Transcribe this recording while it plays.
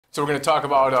So we're going to talk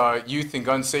about youth and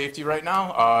gun safety right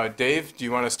now. Dave, do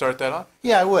you want to start that off?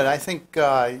 Yeah, I would. I think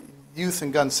youth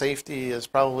and gun safety is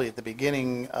probably at the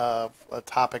beginning of a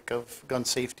topic of gun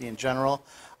safety in general.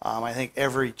 I think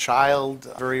every child,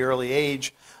 at a very early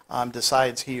age,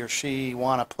 decides he or she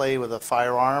want to play with a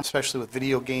firearm, especially with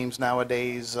video games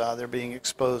nowadays. They're being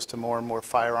exposed to more and more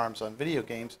firearms on video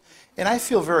games. And I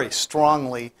feel very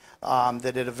strongly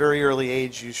that at a very early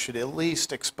age you should at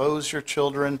least expose your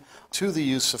children to the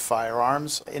use of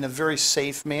firearms in a very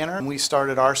safe manner. We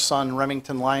started our son,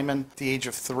 Remington Lyman, at the age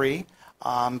of 3.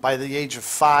 By the age of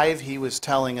 5, he was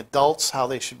telling adults how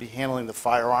they should be handling the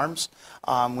firearms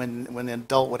when an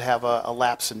adult would have a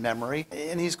lapse in memory.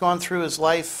 And he's gone through his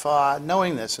life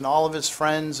knowing this, and all of his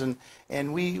friends,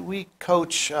 and we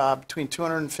coach between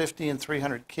 250 and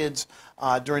 300 kids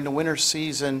during the winter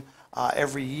season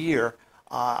every year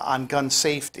on gun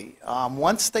safety.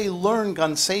 Once they learn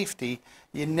gun safety,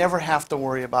 you never have to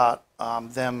worry about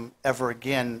them ever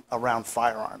again around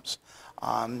firearms.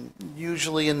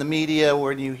 Usually in the media,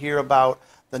 when you hear about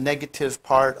the negative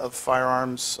part of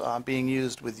firearms being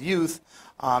used with youth,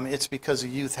 it's because the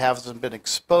youth hasn't been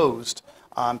exposed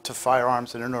to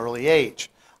firearms at an early age.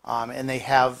 And they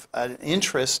have an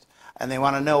interest, and they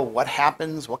want to know what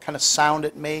happens, what kind of sound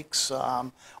it makes,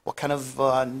 what kind of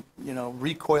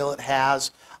recoil it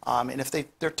has. And if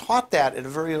they're taught that at a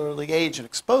very early age and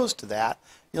exposed to that,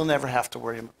 you'll never have to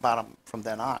worry about them from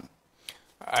then on.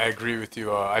 I agree with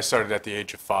you. I started at the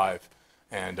age of 5,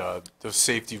 and those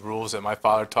safety rules that my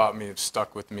father taught me have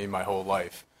stuck with me my whole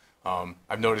life.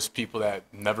 I've noticed people that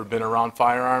never been around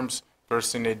firearms,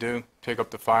 first thing they do, pick up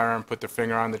the firearm, put their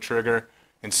finger on the trigger,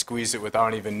 and squeeze it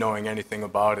without even knowing anything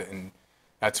about it. And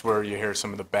that's where you hear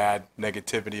some of the bad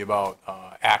negativity about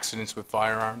accidents with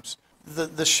firearms.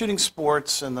 The shooting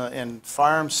sports and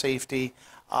firearm safety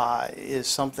is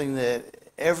something that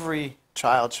every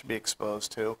child should be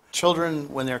exposed to. Children,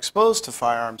 when they're exposed to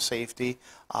firearm safety,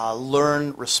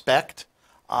 learn respect.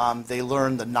 They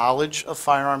learn the knowledge of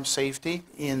firearm safety.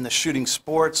 In the shooting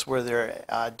sports, where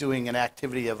they're doing an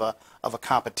activity of a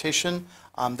competition,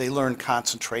 they learn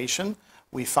concentration.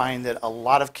 We find that a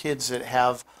lot of kids that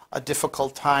have a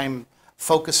difficult time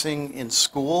focusing in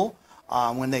school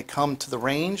when they come to the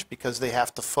range, because they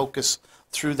have to focus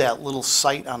through that little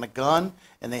sight on a gun,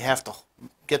 and they have to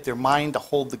get their mind to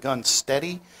hold the gun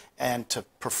steady and to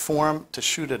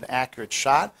shoot an accurate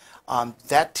shot.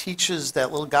 That teaches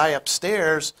that little guy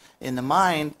upstairs in the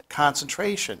mind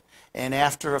concentration. And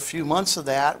after a few months of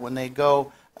that, when they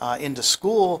go into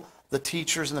school, the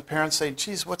teachers and the parents say,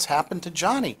 geez, what's happened to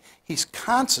Johnny? He's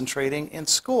concentrating in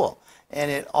school. And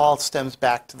it all stems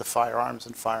back to the firearms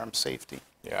and firearm safety.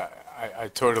 Yeah, I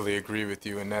totally agree with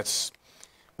you, and that's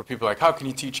where people are like, how can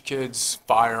you teach kids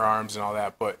firearms and all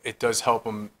that? But it does help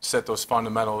them set those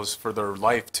fundamentals for their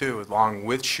life too, along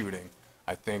with shooting.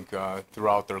 I think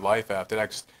throughout their life after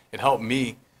that, it helped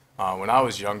me when I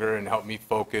was younger, and helped me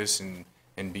focus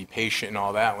and be patient and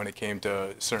all that when it came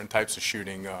to certain types of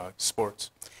shooting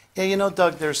sports. Yeah, you know,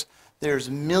 Doug, there's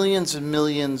millions and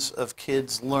millions of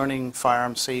kids learning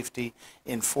firearm safety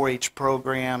in 4-H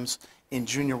programs, in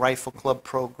junior rifle club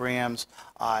programs,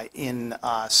 in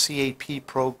CAP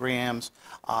programs,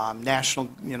 national,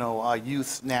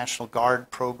 youth National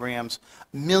Guard programs.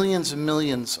 Millions and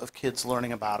millions of kids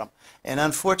learning about them. And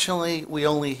unfortunately, we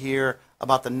only hear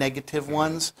about the negative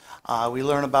ones. We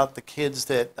learn about the kids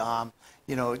that,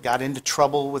 got into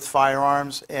trouble with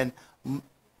firearms, and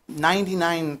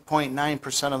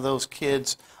 99.9% of those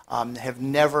kids have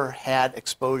never had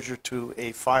exposure to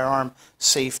a firearm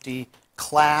safety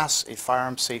class, a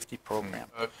firearm safety program.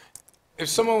 If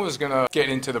someone was going to get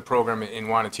into the program and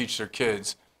want to teach their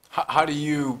kids, how do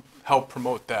you help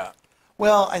promote that?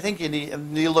 Well, I think you need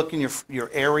to look in your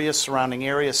area, surrounding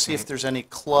area, see if there's any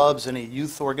clubs, any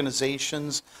youth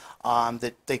organizations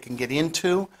that they can get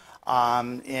into.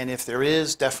 And if there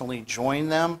is, definitely join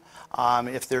them.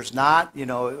 If there's not,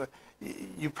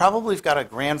 you probably have got a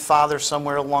grandfather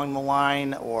somewhere along the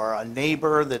line, or a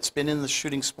neighbor that's been in the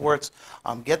shooting sports.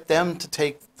 Get them to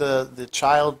take the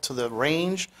child to the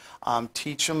range,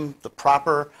 teach them the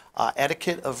proper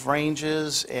etiquette of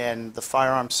ranges and the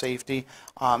firearm safety,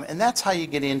 and that's how you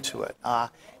get into it.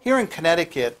 Here in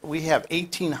Connecticut, we have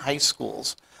 18 high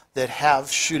schools that have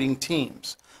shooting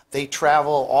teams. They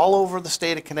travel all over the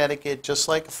state of Connecticut, just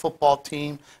like a football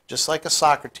team, just like a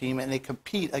soccer team, and they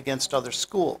compete against other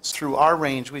schools. Through our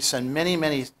range, we send many,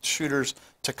 many shooters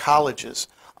to colleges.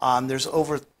 There's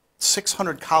over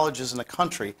 600 colleges in the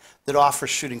country that offer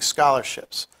shooting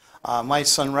scholarships. My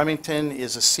son Remington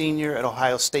is a senior at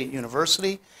Ohio State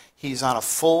University. He's on a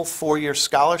full 4-year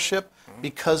scholarship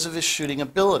because of his shooting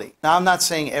ability. Now, I'm not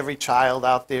saying every child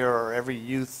out there or every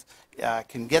youth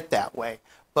can get that way,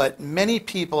 but many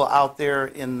people out there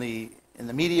in the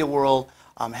media world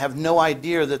have no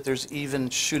idea that there's even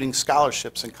shooting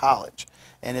scholarships in college.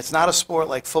 And it's not a sport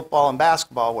like football and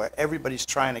basketball where everybody's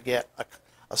trying to get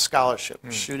a scholarship.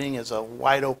 Shooting is a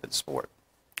wide open sport.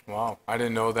 Wow, I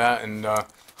didn't know that, and I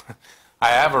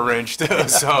have a range too.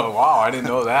 So wow, I didn't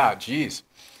know that. Jeez.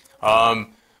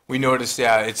 We noticed,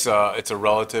 yeah, it's a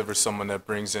relative or someone that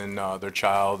brings in their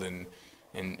child, and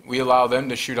we allow them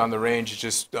to shoot on the range. It's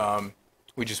just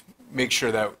we just make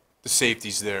sure that the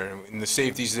safety's there, and the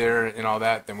safety's there and all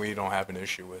that, then we don't have an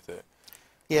issue with it.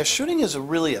 Yeah, shooting is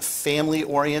really a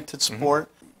family-oriented sport.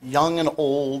 Young and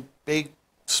old, big,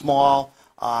 small,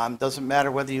 doesn't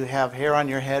matter whether you have hair on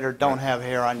your head or don't have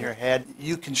hair on your head,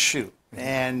 you can shoot.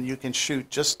 And you can shoot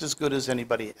just as good as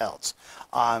anybody else.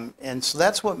 And so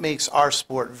that's what makes our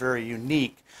sport very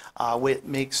unique. What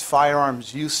makes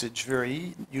firearms usage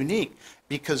very unique,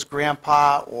 because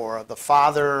grandpa or the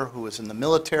father who is in the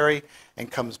military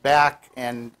and comes back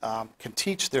and can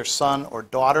teach their son or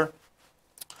daughter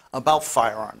about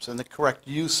firearms and the correct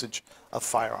usage of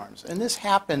firearms. And this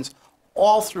happens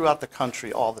all throughout the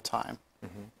country all the time.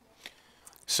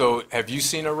 So have you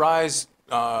seen a rise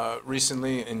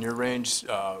recently in your range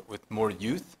with more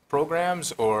youth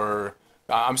programs, or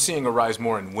I'm seeing a rise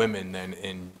more in women than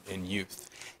in youth?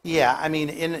 Yeah, I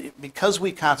mean, because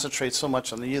we concentrate so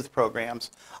much on the youth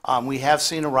programs, we have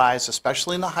seen a rise,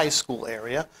 especially in the high school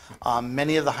area.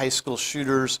 Many of the high school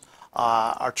shooters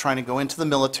are trying to go into the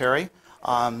military.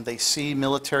 They see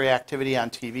military activity on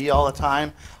TV all the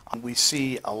time. We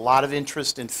see a lot of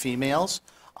interest in females.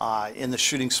 In the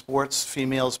shooting sports,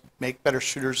 females make better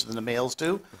shooters than the males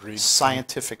do. Agreed.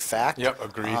 Scientific fact. Yep,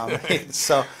 agreed.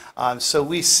 So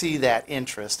we see that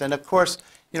interest. And of course,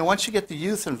 you know, once you get the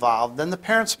youth involved, then the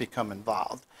parents become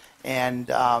involved. And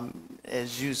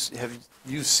as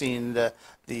you've seen the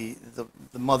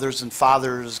mothers and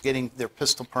fathers getting their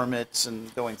pistol permits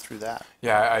and going through that.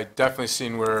 Yeah, I definitely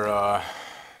seen where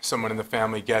someone in the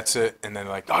family gets it, and then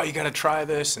like, oh, you got to try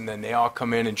this, and then they all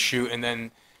come in and shoot, and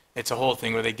then it's a whole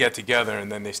thing where they get together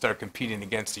and then they start competing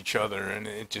against each other, and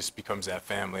it just becomes that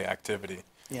family activity.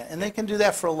 Yeah, and they can do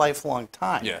that for a lifelong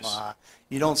time. Yes.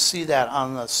 You don't see that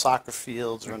on the soccer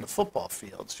fields or in the football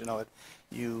fields. You know,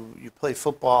 you play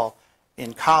football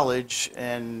in college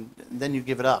and then you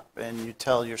give it up and you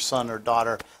tell your son or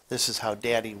daughter, this is how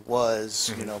daddy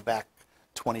was, you know, back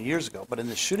 20 years ago. But in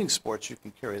the shooting sports, you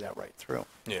can carry that right through.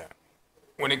 Yeah.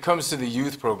 When it comes to the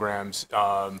youth programs,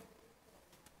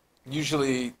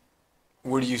 usually,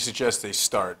 where do you suggest they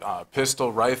start?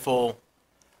 Pistol, rifle?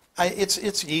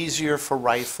 It's easier for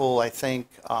rifle, I think.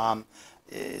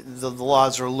 The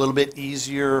laws are a little bit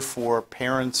easier for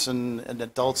parents and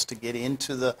adults to get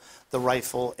into the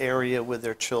rifle area with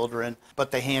their children.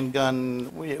 But the handgun,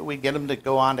 we get them to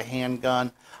go on to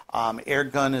handgun. Air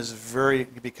gun is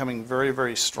becoming very,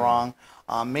 very strong,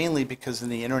 mainly because in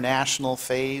the international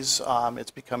phase,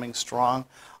 it's becoming strong.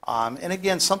 And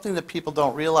again, something that people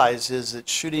don't realize is that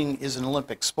shooting is an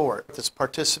Olympic sport that's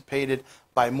participated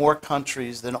by more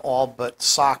countries than all but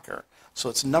soccer. So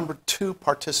it's number 2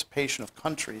 participation of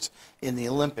countries in the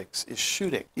Olympics is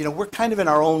shooting. You know, we're kind of in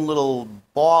our own little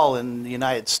ball in the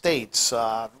United States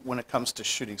when it comes to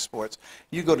shooting sports.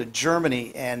 You go to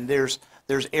Germany and there's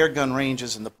air gun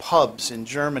ranges in the pubs in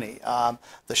Germany.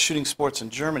 The shooting sports in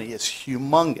Germany is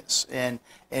humongous, and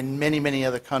in many, many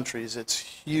other countries it's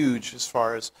huge as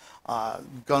far as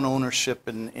gun ownership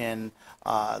and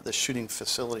the shooting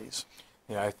facilities.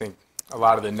 Yeah, I think a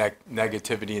lot of the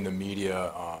negativity in the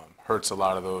media hurts a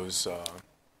lot of those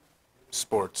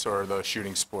sports or the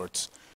shooting sports.